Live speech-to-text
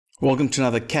Welcome to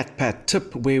another CatPat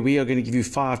tip where we are going to give you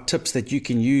 5 tips that you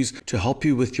can use to help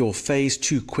you with your phase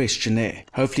 2 questionnaire.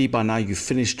 Hopefully by now you've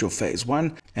finished your phase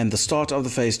 1 and the start of the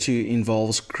phase 2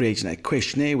 involves creating a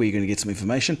questionnaire where you're going to get some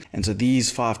information, and so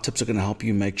these 5 tips are going to help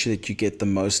you make sure that you get the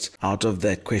most out of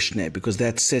that questionnaire, because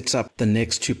that sets up the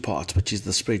next 2 parts, which is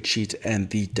the spreadsheet and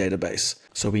the database.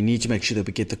 So we need to make sure that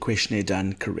we get the questionnaire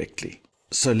done correctly.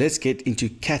 So let's get into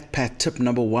CatPat tip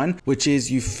number 1, which is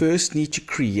you first need to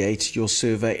create your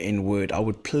survey in Word. I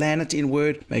would plan it in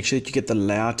Word, make sure that you get the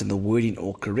layout and the wording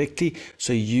all correctly,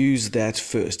 so use that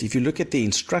first. If you look at the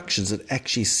instructions, it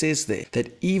actually says there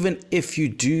that even if you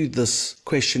do this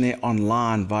questionnaire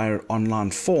online via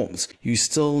online forms, you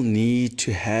still need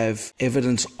to have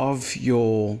evidence of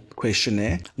your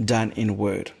questionnaire done in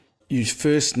Word. You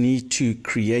first need to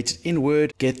create it in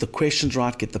Word, get the questions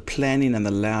right, get the planning and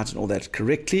the layout and all that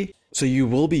correctly. So you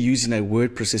will be using a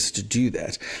word processor to do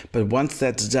that. But once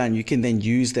that's done, you can then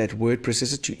use that word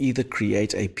processor to either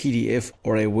create a PDF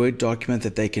or a Word document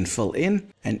that they can fill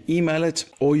in and email it,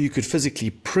 or you could physically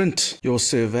print your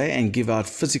survey and give out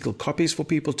physical copies for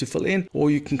people to fill in, or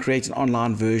you can create an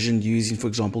online version using, for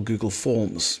example, Google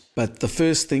Forms. But the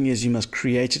first thing is you must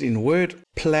create it in Word,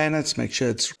 plan it, make sure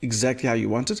it's exactly how you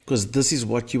want it, because this is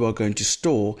what you are going to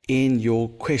store in your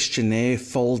questionnaire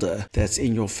folder that's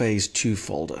in your phase 2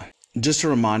 folder. Just a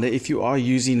reminder, if you are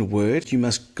using Word, you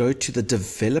must go to the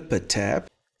Developer tab.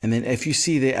 And then if you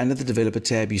see there under the Developer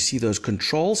tab, you see those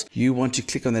controls. You want to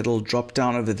click on that little drop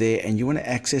down over there and you want to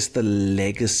access the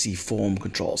legacy form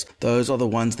controls. Those are the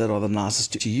ones that are the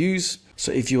nicest to use.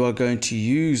 So if you are going to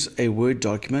use a Word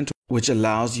document which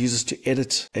allows users to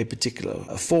edit a particular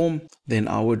form, then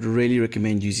I would really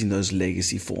recommend using those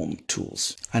legacy form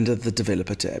tools under the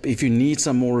Developer tab. If you need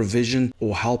some more revision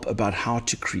or help about how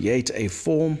to create a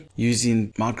form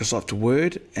using Microsoft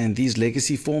Word and these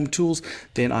legacy form tools,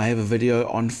 then I have a video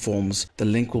on forms. The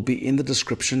link will be in the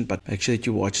description, but make sure that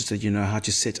you watch it so you know how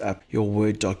to set up your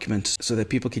Word document so that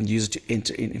people can use it to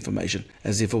enter in information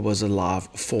as if it was a live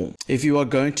form. If you are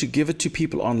going to give it to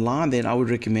people online, then I would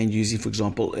recommend using, for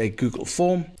example, a Google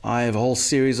form. I have a whole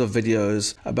series of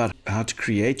videos about how to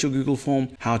create your Google form,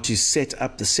 how to set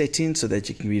up the settings so that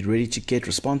you can be ready to get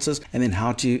responses, and then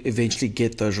how to eventually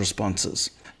get those responses.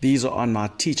 These are on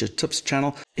my Teacher Tips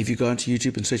channel. If you go into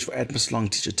YouTube and search for Mr. Long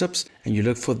Teacher Tips and you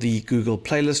look for the Google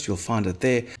playlist, you'll find it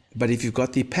there. But if you've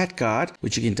got the Pat Guide,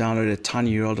 which you can download at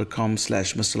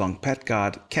tinyurl.com/Mr. Long Pat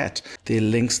Guide Cat, there are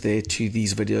links there to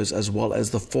these videos as well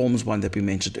as the forms one that we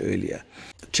mentioned earlier.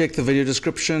 Check the video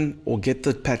description or get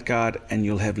the Pat Guide and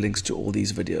you'll have links to all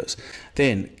these videos.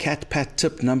 Then CatPat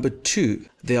tip number 2.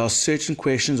 There are certain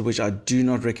questions which I do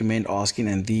not recommend asking,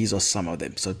 and these are some of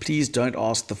them. So please don't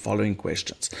ask the following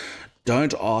questions.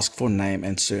 Don't ask for name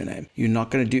and surname. You're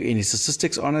not going to do any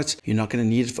statistics on it. You're not going to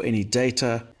need it for any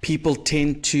data. People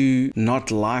tend to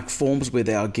not like forms where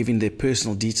they are giving their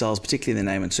personal details, particularly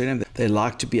their name and surname. They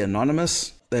like to be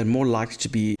anonymous. They're more likely to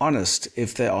be honest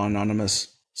if they are anonymous.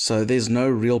 So there's no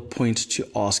real point to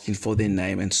asking for their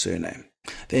name and surname.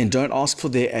 Then don't ask for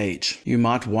their age. You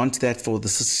might want that for the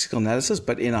statistical analysis,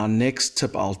 but in our next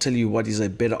tip, I'll tell you what is a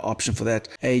better option for that.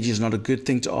 Age is not a good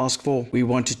thing to ask for. We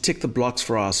want to tick the blocks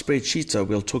for our spreadsheet, so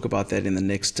we'll talk about that in the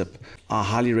next tip. I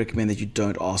highly recommend that you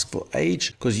don't ask for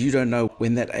age, because you don't know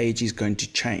when that age is going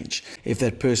to change, if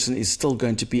that person is still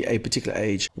going to be a particular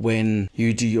age when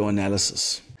you do your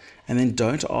analysis. And then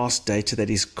don't ask data that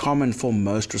is common for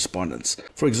most respondents.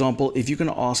 For example, if you're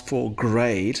going to ask for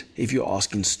grade, if you're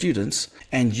asking students,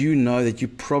 and you know that you're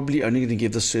probably only going to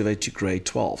give the survey to grade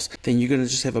 12s, then you're going to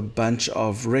just have a bunch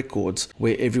of records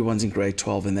where everyone's in grade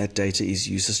 12 and that data is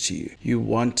useless to you. You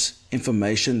want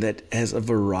information that has a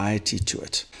variety to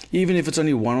it. Even if it's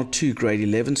only 1 or 2 grade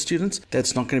 11 students,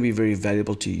 that's not going to be very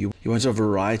valuable to you. You want a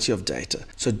variety of data.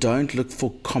 So don't look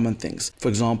for common things. For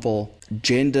example,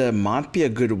 gender might be a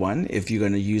good one if you're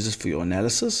going to use it for your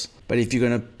analysis. But if you're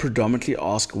going to predominantly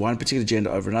ask one particular gender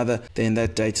over another, then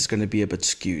that data is going to be a bit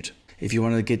skewed. If you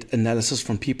want to get analysis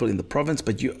from people in the province,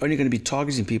 but you're only going to be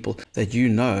targeting people that you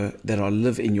know that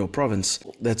live in your province,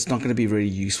 that's not going to be very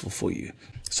useful for you.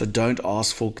 So don't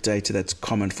ask for data that's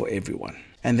common for everyone.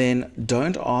 And then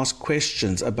don't ask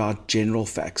questions about general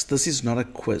facts. This is not a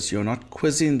quiz. You're not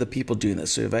quizzing the people doing the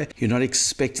survey. You're not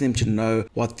expecting them to know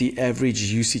what the average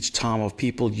usage time of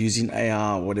people using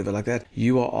AI or whatever like that.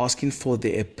 You are asking for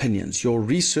their opinions. Your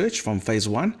research from phase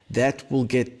 1, that will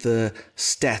get the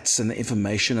stats and the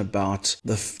information about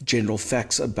the general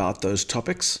facts about those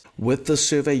topics. With the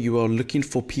survey, you are looking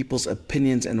for people's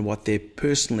opinions and what their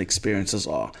personal experiences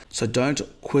are. So don't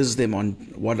quiz them on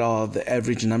what are the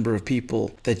average number of people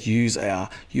people that use AI,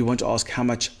 you want to ask how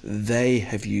much they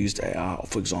have used AI,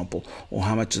 for example, or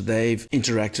how much they've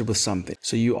interacted with something.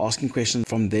 So you're asking questions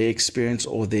from their experience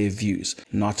or their views,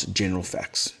 not general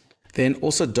facts. Then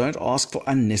also don't ask for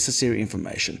unnecessary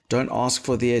information. Don't ask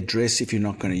for their address if you're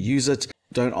not going to use it.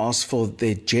 Don't ask for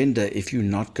their gender if you're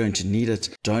not going to need it.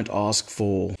 Don't ask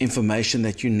for information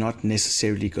that you're not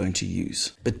necessarily going to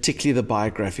use, particularly the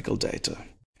biographical data.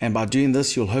 And by doing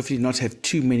this, you'll hopefully not have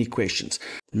too many questions.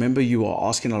 Remember, you are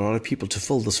asking a lot of people to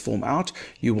fill this form out.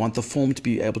 You want the form to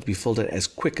be able to be filled out as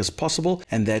quick as possible,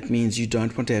 and that means you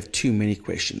don't want to have too many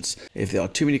questions. If there are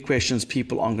too many questions,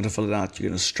 people aren't going to fill it out. You're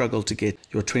going to struggle to get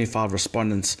your 25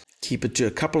 respondents. Keep it to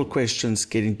a couple of questions,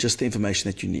 getting just the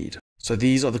information that you need. So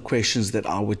these are the questions that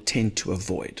I would tend to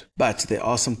avoid. But there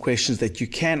are some questions that you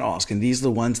can ask, and these are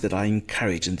the ones that I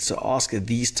encourage. And so ask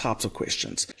these types of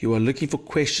questions. You are looking for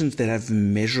questions that have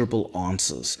measurable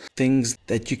answers, things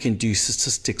that you can do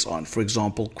statistics on. For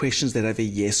example, questions that have a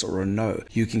yes or a no.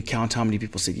 You can count how many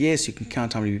people said yes, you can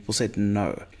count how many people said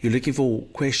no. You're looking for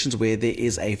questions where there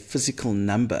is a physical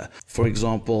number. For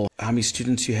example, how many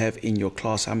students you have in your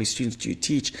class, how many students do you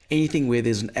teach, anything where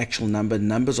there's an actual number.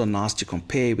 Numbers are nice to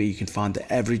compare, where you can find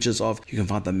the averages of, you can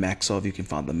find the max of, you can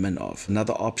find the min of.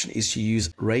 Another option is to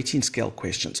use rating scale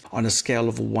questions on a scale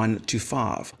of 1 to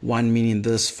 5. 1 meaning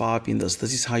this, 5 meaning this.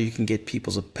 This is how you can get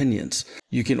people's opinions.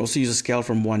 You can also use a scale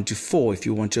from 1 to 4 if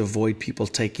you want to avoid people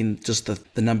taking just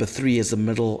the number 3 as the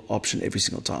middle option every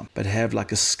single time, but have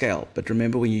like a scale. But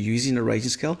remember, when you're using a rating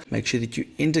scale, make sure that you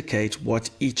indicate what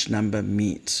each number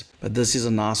means. But this is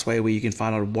a nice way where you can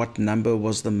find out what number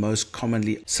was the most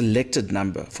commonly selected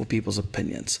number for people's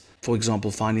opinions. For example,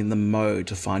 finding the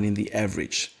mode, finding the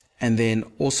average. And then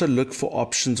also look for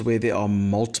options where there are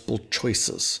multiple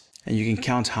choices. And you can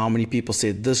count how many people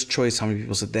said this choice, how many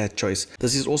people said that choice.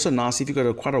 This is also nice if you've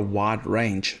got quite a wide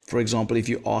range. For example, if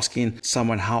you're asking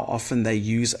someone how often they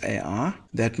use AI,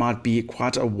 that might be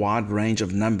quite a wide range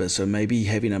of numbers. So maybe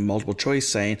having a multiple choice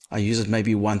saying, I use it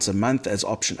maybe once a month as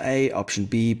option A, option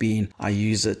B being, I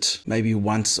use it maybe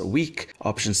once a week,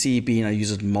 option C being, I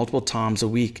use it multiple times a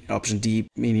week, option D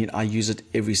meaning I use it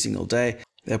every single day.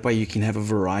 That way you can have a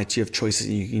variety of choices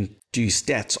and you can do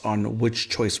stats on which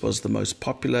choice was the most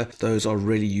popular. Those are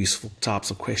really useful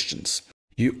types of questions.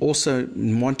 You also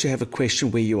want to have a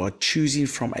question where you are choosing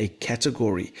from a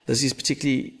category. This is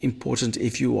particularly important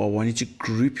if you are wanting to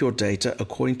group your data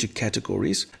according to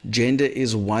categories. Gender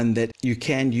is one that you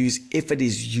can use if it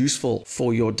is useful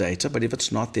for your data, but if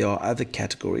it's not, there are other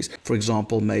categories. For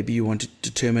example, maybe you want to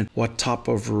determine what type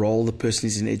of role the person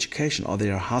is in education. Are they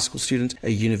a high school student, a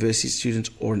university student,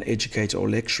 or an educator or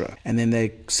lecturer? And then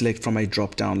they select from a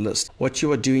drop-down list. What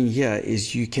you are doing here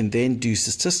is you can then do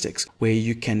statistics where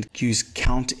you can use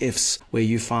count ifs, where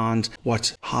you find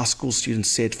what high school students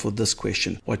said for this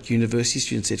question, what university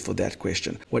students said for that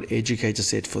question, what educator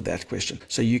said for that question.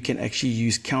 So you can actually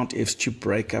use count ifs to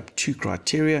break up two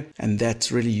criteria, and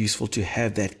that's really useful to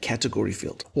have that category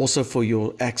field. Also, for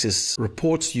your Access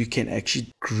reports, you can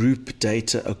actually group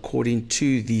data according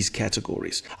to these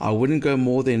categories. I wouldn't go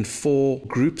more than 4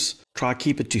 groups. Try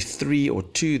keep it to 3 or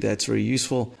 2. That's very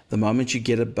useful. The moment you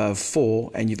get above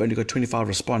 4 and you've only got 25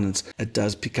 respondents, it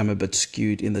does become a bit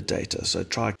skewed in the data. So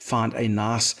try find a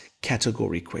nice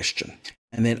category question.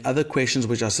 And then other questions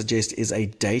which I suggest is a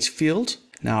date field.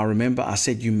 Now remember, I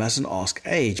said you mustn't ask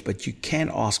age, but you can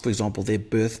ask, for example, their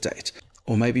birth date.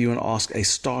 Or maybe you want to ask a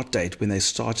start date when they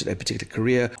started a particular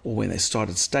career or when they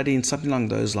started studying, something along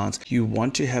those lines. You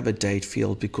want to have a date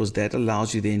field because that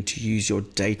allows you then to use your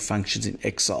date functions in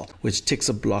Excel, which ticks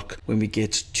a block when we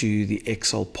get to the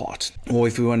Excel part. Or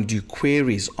if we want to do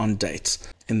queries on dates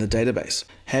in the database.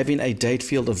 Having a date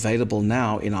field available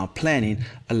now in our planning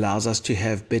allows us to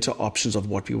have better options of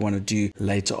what we want to do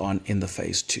later on in the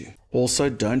phase 2. Also,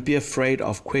 don't be afraid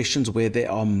of questions where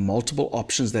there are multiple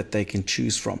options that they can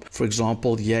choose from. For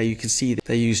example, here you can see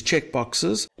they use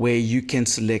checkboxes where you can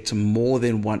select more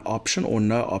than one option or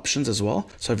no options as well.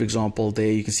 So for example,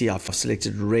 there you can see I've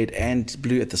selected red and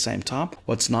blue at the same time.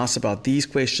 What's nice about these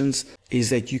questions is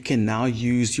that you can now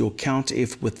use your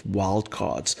COUNTIF with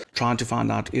wildcards, trying to find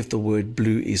out if the word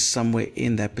blue is somewhere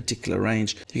in that particular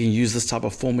range. You can use this type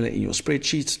of formula in your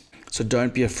spreadsheets. So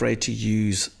don't be afraid to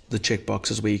use the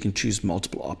checkboxes where you can choose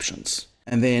multiple options.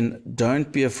 And then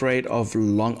don't be afraid of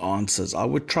long answers. I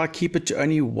would try keep it to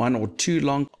only 1 or 2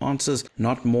 long answers,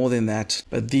 not more than that.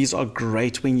 But these are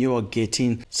great when you are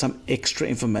getting some extra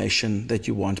information that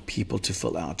you want people to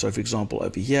fill out. So for example,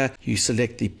 over here, you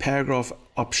select the paragraph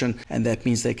option, and that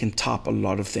means they can type a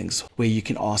lot of things, where you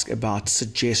can ask about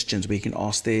suggestions, where you can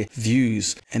ask their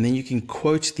views, and then you can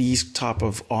quote these type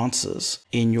of answers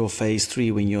in your phase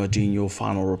 3 when you are doing your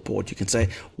final report. You can say,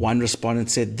 one respondent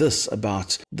said this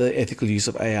about the ethical use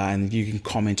of AI, and you can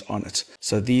comment on it.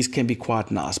 So these can be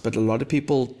quite nice, but a lot of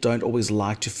people don't always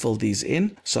like to fill these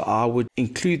in. So I would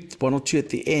include 1 or 2 at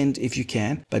the end if you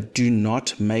can, but do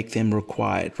not make them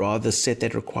required. Rather set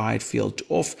that required field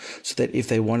off so that if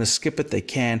they want to skip it, they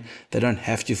can. They don't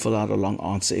have to fill out a long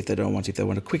answer if they don't want. If they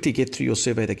want to quickly get through your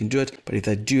survey, they can do it. But if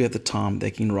they do have the time,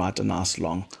 they can write a nice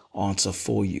long answer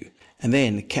for you. And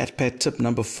then CatPat tip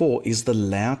number 4 is the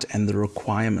layout and the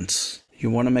requirements. You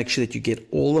want to make sure that you get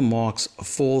all the marks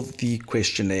for the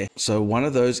questionnaire. So one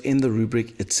of those in the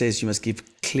rubric, it says you must give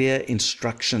clear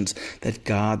instructions that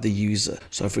guide the user.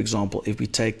 So for example, if we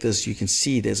take this, you can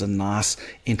see there's a nice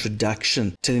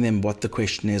introduction telling them what the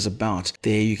questionnaire is about.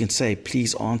 There you can say,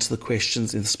 please answer the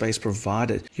questions in the space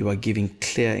provided. You are giving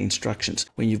clear instructions.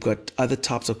 When you've got other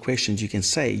types of questions, you can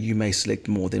say you may select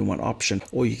more than one option,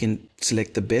 or you can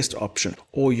select the best option,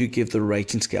 or you give the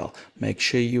rating scale. Make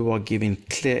sure you are giving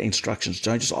clear instructions.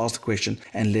 Don't just ask the question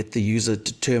and let the user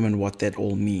determine what that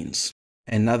all means.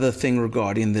 Another thing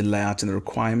regarding the layout and the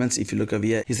requirements, if you look over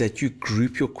here, is that you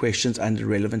group your questions under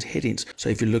relevant headings. So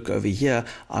if you look over here,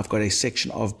 I've got a section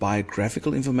of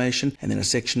biographical information, and then a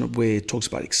section where it talks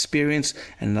about experience,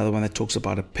 and another one that talks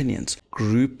about opinions.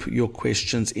 Group your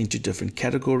questions into different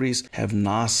categories, have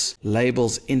nice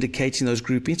labels indicating those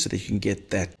groupings so that you can get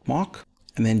that mark.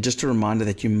 And then just a reminder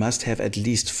that you must have at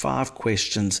least 5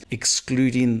 questions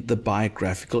excluding the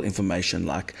biographical information,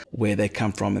 like where they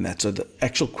come from and that. So the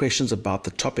actual questions about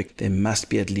the topic, there must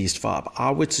be at least 5.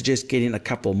 I would suggest getting a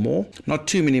couple more, not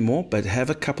too many more, but have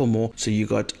a couple more so you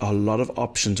got a lot of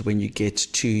options when you get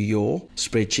to your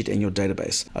spreadsheet and your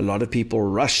database. A lot of people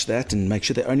rush that and make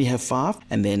sure they only have 5,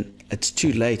 and then it's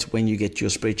too late when you get your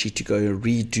spreadsheet to go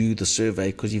redo the survey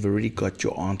because you've already got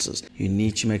your answers. You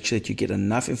need to make sure that you get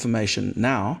enough information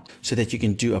now so that you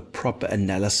can do a proper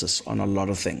analysis on a lot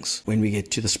of things when we get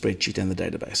to the spreadsheet and the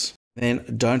database. Then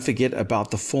don't forget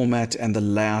about the format and the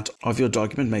layout of your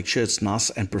document. Make sure it's nice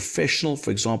and professional.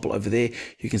 For example, over there,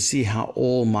 you can see how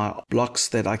all my blocks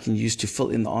that I can use to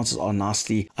fill in the answers are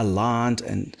nicely aligned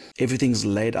and everything's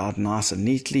laid out nice and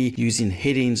neatly. Using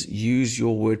headings, use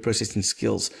your word processing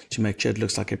skills to make sure it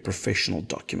looks like a professional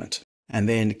document. And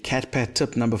then CatPat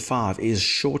tip number 5 is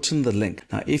shorten the link.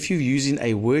 Now, if you're using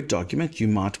a Word document, you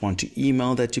might want to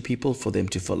email that to people for them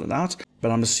to fill it out. But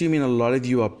I'm assuming a lot of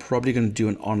you are probably going to do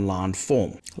an online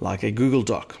form, like a Google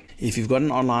Doc. If you've got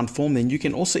an online form, then you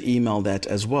can also email that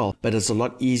as well. But it's a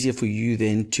lot easier for you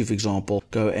then to, for example,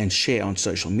 go and share on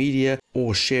social media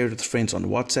or share it with friends on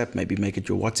WhatsApp, maybe make it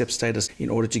your WhatsApp status in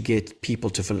order to get people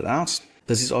to fill it out.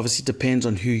 This is obviously depends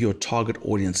on who your target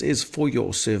audience is for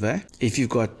your survey. If you've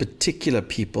got particular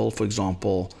people, for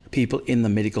example, people in the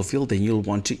medical field, then you'll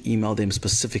want to email them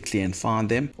specifically and find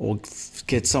them, or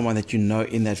get someone that you know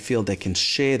in that field that can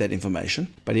share that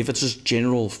information. But if it's just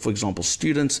general, for example,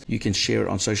 students, you can share it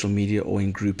on social media or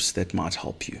in groups that might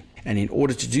help you. And in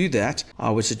order to do that,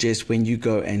 I would suggest when you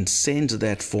go and send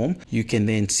that form, you can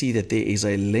then see that there is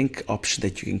a link option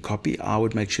that you can copy. I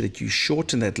would make sure that you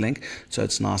shorten that link so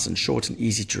it's nice and short and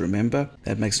easy to remember.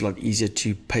 That makes it a lot easier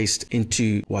to paste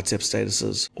into WhatsApp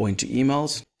statuses or into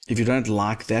emails. If you don't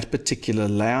like that particular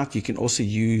layout, you can also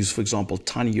use, for example,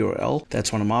 tinyURL.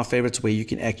 That's one of my favorites, where you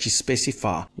can actually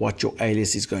specify what your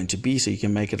alias is going to be, so you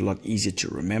can make it a lot easier to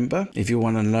remember. If you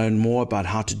want to learn more about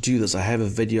how to do this, I have a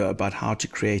video about how to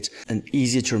create an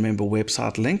easier to remember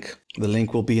website link. The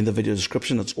link will be in the video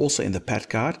description. It's also in the PAT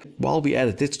guide. While we're at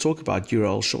it, let's talk about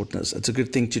URL shorteners. It's a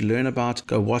good thing to learn about.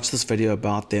 Go watch this video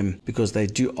about them because they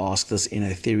do ask this in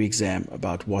a theory exam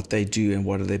about what they do and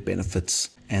what are their benefits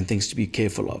and things to be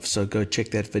careful of. So go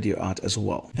check that video out as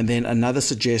well. And then another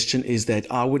suggestion is that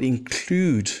I would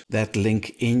include that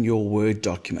link in your Word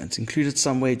document. Include it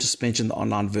somewhere. Just mention the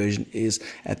online version is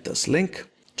at this link,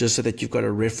 just so that you've got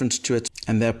a reference to it.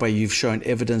 And that way you've shown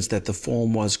evidence that the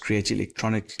form was created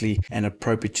electronically and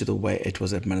appropriate to the way it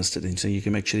was administered. And so you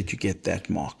can make sure that you get that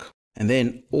mark. And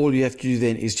then all you have to do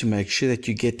then is to make sure that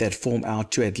you get that form out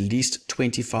to at least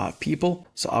 25 people.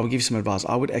 So I will give you some advice.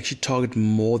 I would actually target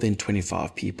more than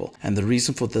 25 people. And the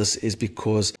reason for this is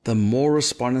because the more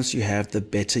respondents you have, the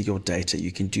better your data.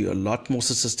 You can do a lot more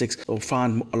statistics or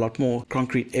find a lot more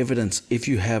concrete evidence if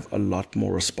you have a lot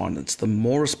more respondents. The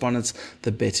more respondents,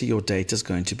 the better your data is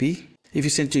going to be. If you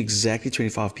send it to exactly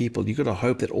 25 people, you've got to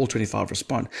hope that all 25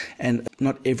 respond, and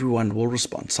not everyone will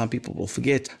respond. Some people will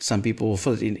forget, some people will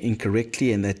fill it in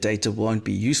incorrectly, and that data won't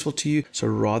be useful to you. So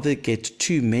rather get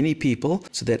too many people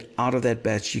so that out of that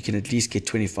batch you can at least get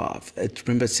 25.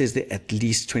 Remember, it says there at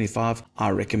least 25. I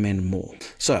recommend more.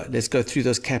 So let's go through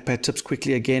those CAT-PAT tips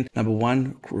quickly again. Number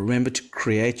one, remember to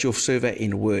create your survey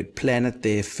in Word. Plan it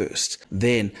there first.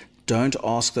 Then don't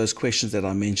ask those questions that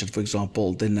I mentioned, for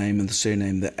example, the name and the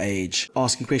surname, the age.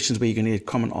 Asking questions where you're going to get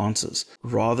common answers.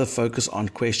 Rather focus on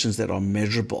questions that are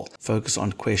measurable. Focus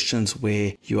on questions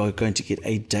where you are going to get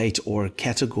a date or a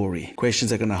category.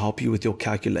 Questions that are going to help you with your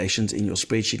calculations in your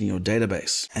spreadsheet, in your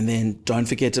database. And then don't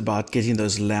forget about getting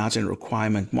those layout and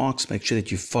requirement marks. Make sure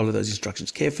that you follow those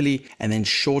instructions carefully, and then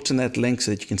shorten that link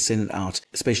so that you can send it out,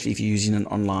 especially if you're using an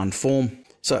online form.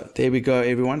 So there we go,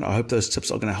 everyone. I hope those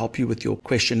tips are going to help you with your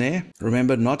questionnaire.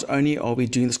 Remember, not only are we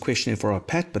doing this questionnaire for our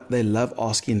PAT, but they love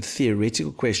asking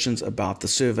theoretical questions about the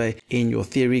survey in your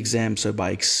theory exam. So by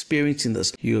experiencing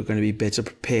this, you're going to be better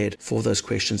prepared for those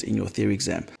questions in your theory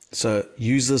exam. So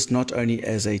use this not only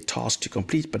as a task to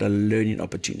complete, but a learning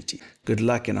opportunity. Good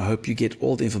luck, and I hope you get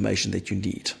all the information that you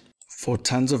need. For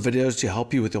tons of videos to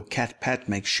help you with your CAT-PAT,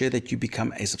 make sure that you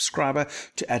become a subscriber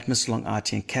to @Mr.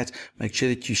 IT and CAT. Make sure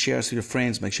that you share us with your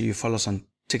friends. Make sure you follow us on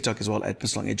TikTok as well,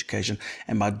 @Mr. Education.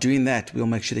 And by doing that, we'll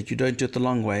make sure that you don't do it the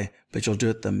long way, but you'll do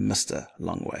it the Mr.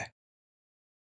 Long way.